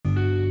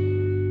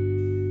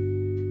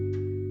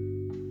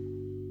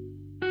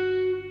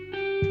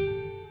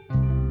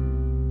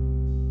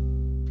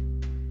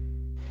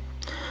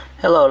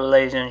Hello,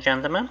 ladies and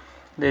gentlemen.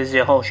 This is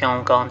your host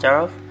Sean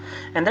Gonzarov,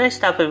 and today's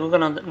topic we're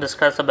going to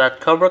discuss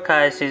about Cobra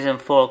Kai Season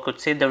 4 could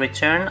see the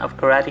return of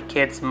Karate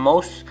Kid's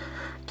most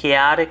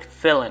chaotic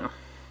villain.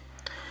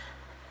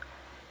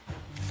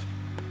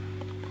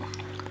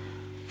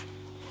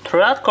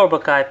 Throughout Cobra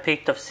Kai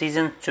peaked of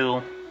Season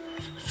 2,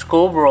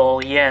 School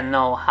Brawl,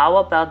 how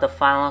about the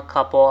final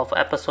couple of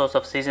episodes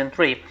of Season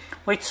 3,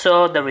 which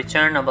saw the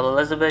return of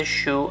Elizabeth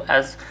Shue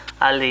as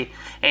Ali,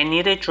 a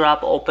needed drop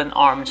open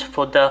arms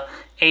for the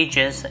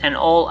ages, and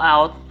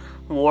all-out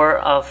war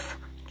of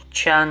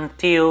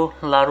Chantilly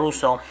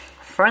LaRusso.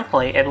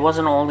 Frankly, it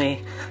wasn't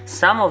only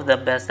some of the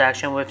best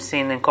action we've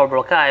seen in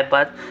Cobra Kai,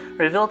 but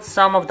revealed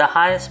some of the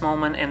highest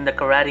moments in the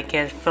Karate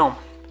Kid film.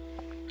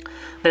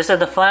 This is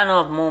the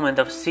final moment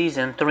of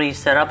Season 3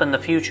 set up in the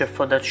future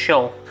for the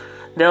show.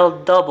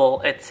 They'll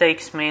double. It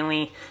takes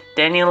mainly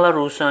Daniel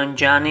LaRusso and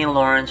Johnny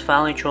Lawrence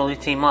finally truly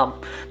team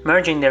up,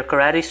 merging their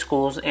karate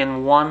schools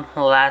in one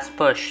last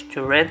push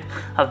to rid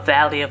a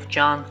valley of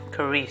John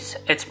Kreese.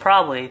 It's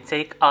probably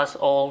take us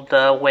all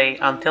the way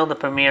until the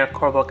premiere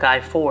Cobra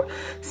Kai 4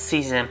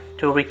 season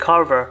to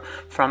recover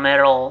from it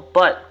all.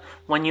 But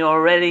when you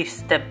already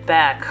step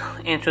back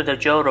into the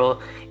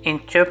Jodo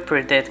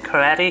interpreted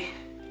karate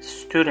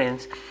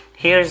students,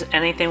 here's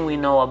anything we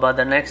know about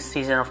the next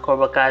season of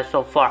Cobra Kai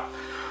so far.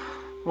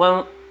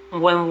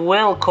 When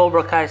will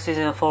Cobra Kai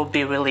Season 4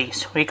 be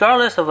released?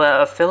 Regardless of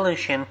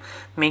affiliation,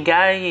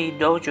 Miyagi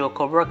Dojo,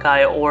 Cobra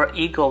Kai, or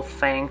Eagle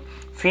Fang,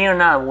 fear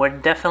not, we're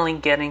definitely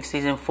getting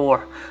Season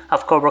 4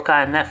 of Cobra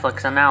Kai.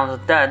 Netflix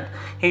announced that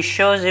he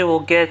shows he will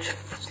get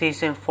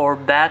Season 4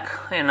 back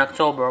in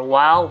October,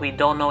 while we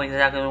don't know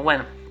exactly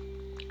when.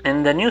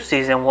 And the new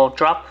season will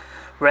drop.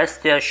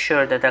 Rest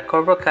assured that the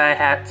Cobra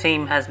Kai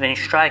team has been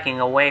striking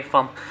away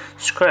from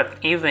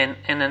script, even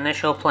in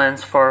initial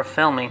plans for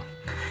filming.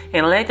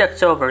 In late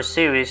October,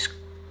 series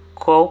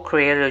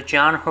co-creator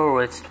Jon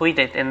Hurwitz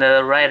tweeted in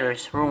the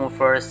writer's room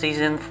for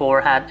Season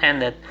 4 had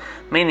ended,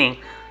 meaning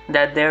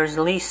that there's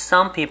at least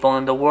some people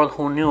in the world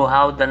who knew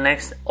how the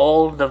next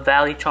All the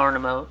Valley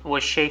tournament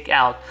would shake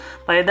out,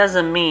 but it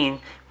doesn't mean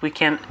we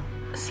can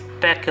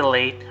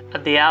speculate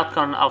the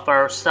outcome of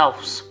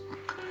ourselves.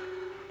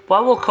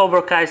 What will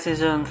Cobra Kai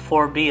Season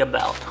 4 be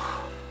about?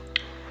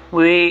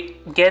 We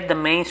get the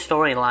main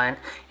storyline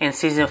in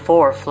Season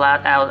 4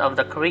 flat out of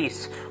the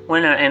Kreese.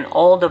 Winner in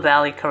All the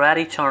Valley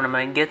Karate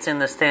Tournament gets in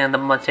the stand the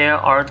martial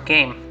art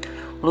game.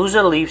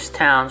 Loser leaves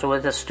towns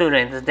with the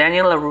students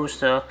Daniel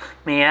LaRusso,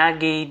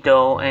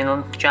 Miyagi-Do,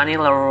 and Johnny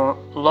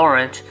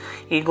Lawrence,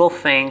 Eagle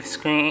Fang,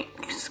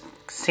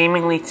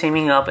 seemingly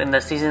teaming up in the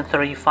Season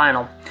 3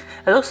 final.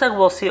 It looks like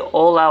we'll see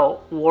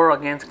all-out war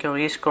against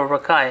Kreese Cobra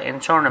Kai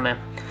in tournament.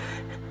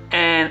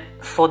 And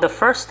for the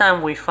first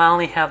time, we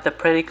finally have the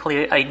pretty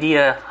clear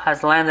idea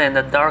has landed in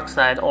the dark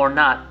side or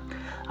not.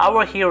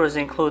 Our heroes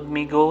include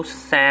Migos,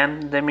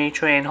 Sam,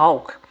 Dimitri, and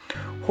Hulk,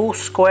 who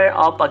square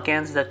up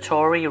against the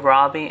Tori,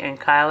 Robbie,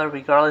 and Kyler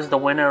regardless the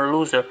winner or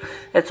loser.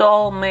 It's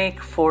all make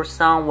for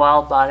some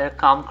wild-bodied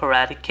come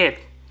Karate Kid.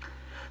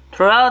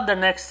 Throughout the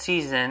next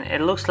season,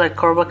 it looks like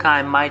Cobra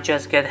Kai might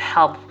just get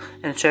help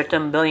in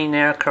certain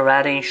billionaire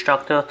karate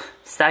instructor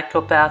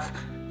psychopath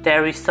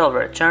Terry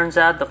Silver. Turns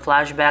out the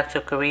flashback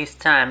to Kreese's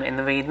time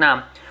in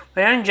Vietnam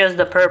weren't just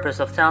the purpose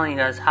of telling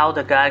us how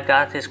the guy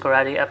got his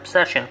karate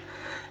obsession.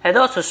 It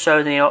also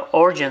served the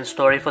origin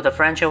story for the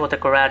friendship with the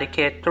Karate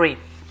Kid 3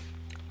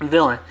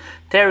 villain.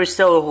 Terry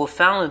Silver, who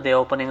founded the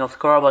opening of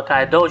Cobra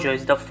Kai Dojo,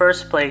 is the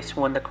first place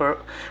when the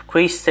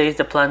Kreese saves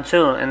the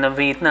platoon in the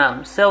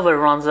Vietnam. Silver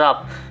runs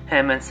up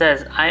him and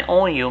says, "I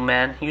own you,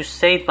 man. You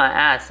saved my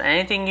ass.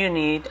 Anything you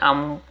need,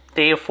 I'm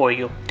there for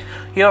you.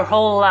 Your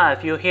whole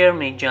life, you hear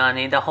me,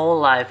 Johnny, the whole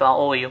life I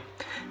owe you."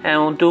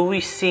 And do we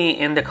see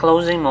in the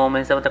closing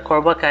moments of the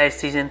Cobra Kai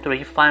Season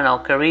 3 final,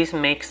 Kreese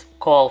makes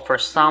call for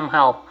some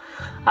help.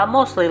 I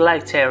mostly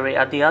like Terry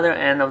at the other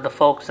end of the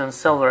focus on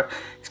Silver.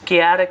 His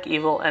chaotic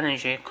evil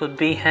energy could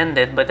be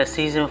hindered by the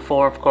Season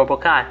 4 of Cobra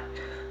Kai.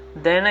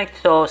 Then I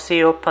saw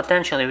CEO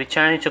potentially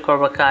returning to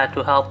Cobra Kai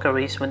to help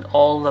Kreese with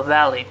All the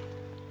Valley.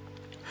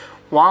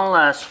 One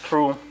last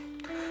through.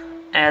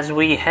 As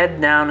we head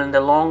down in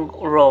the long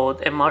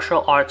road in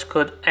martial arts,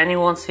 could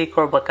anyone see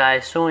Cobra Kai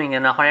suing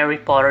in a Harry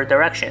Potter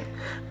direction?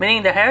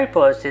 Meaning the Harry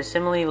Potter is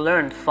similarly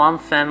learned, fun,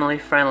 family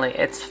friendly.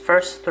 Its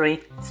first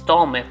 3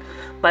 installment,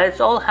 but it's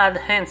all had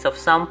hints of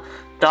some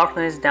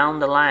darkness down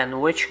the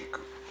line, which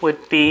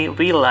would be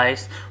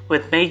realized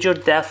with major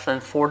death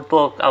in 4th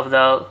book of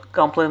the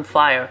Gunpowder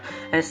Fire,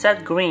 and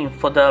set green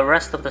for the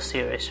rest of the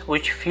series,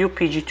 which few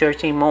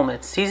PG-13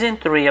 moments. Season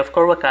 3 of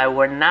Cobra Kai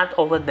were not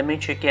over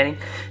Dimitri getting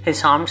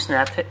his arm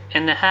snapped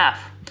in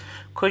half.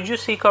 Could you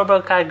see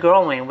Cobra Kai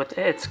growing with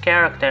its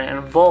character and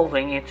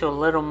evolving into a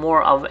little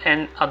more of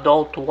an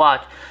adult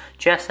watch,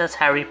 just as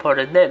Harry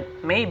Potter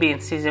did? Maybe in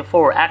Season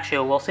 4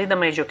 actually we'll see the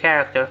major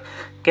character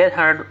get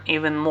hurt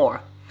even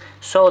more.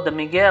 So the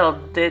Miguel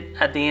did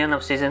at the end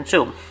of Season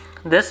 2.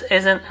 This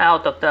isn't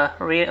out of the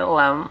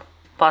realm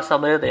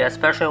possibility,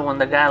 especially when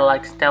the guy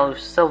likes Terry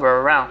Silver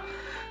around.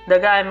 The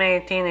guy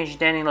made teenage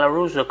Danny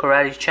LaRusso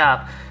karate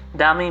chop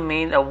Dami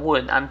made of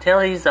wood until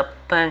he's a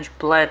punch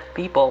blade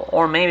people,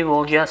 or maybe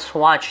we'll just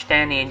watch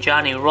Danny and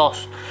Johnny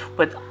roast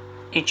with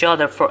each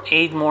other for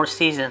 8 more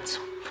seasons.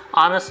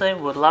 Honestly,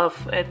 would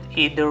love it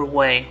either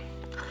way.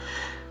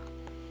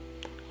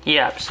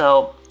 Yeah,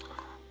 so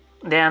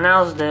they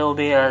announced there will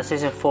be a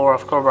season 4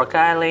 of Cobra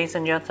Kai, ladies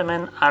and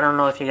gentlemen. I don't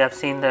know if you have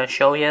seen the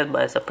show yet,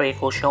 but it's a pretty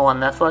cool show on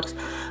Netflix.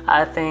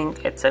 I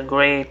think it's a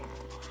great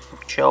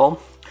show.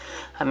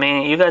 I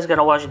mean, you guys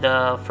gotta watch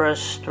the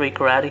first 3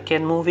 Karate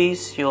Kid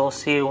movies. You'll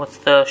see what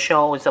the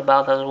show is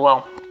about as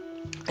well.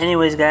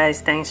 Anyways, guys,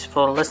 thanks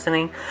for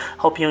listening.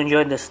 Hope you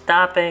enjoyed this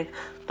topic.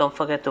 Don't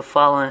forget to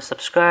follow and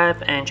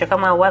subscribe. And check out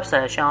my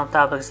website,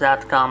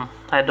 SeanTopics.com.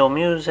 I do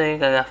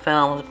music, I got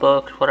films,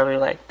 books, whatever you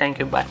like. Thank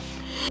you, bye.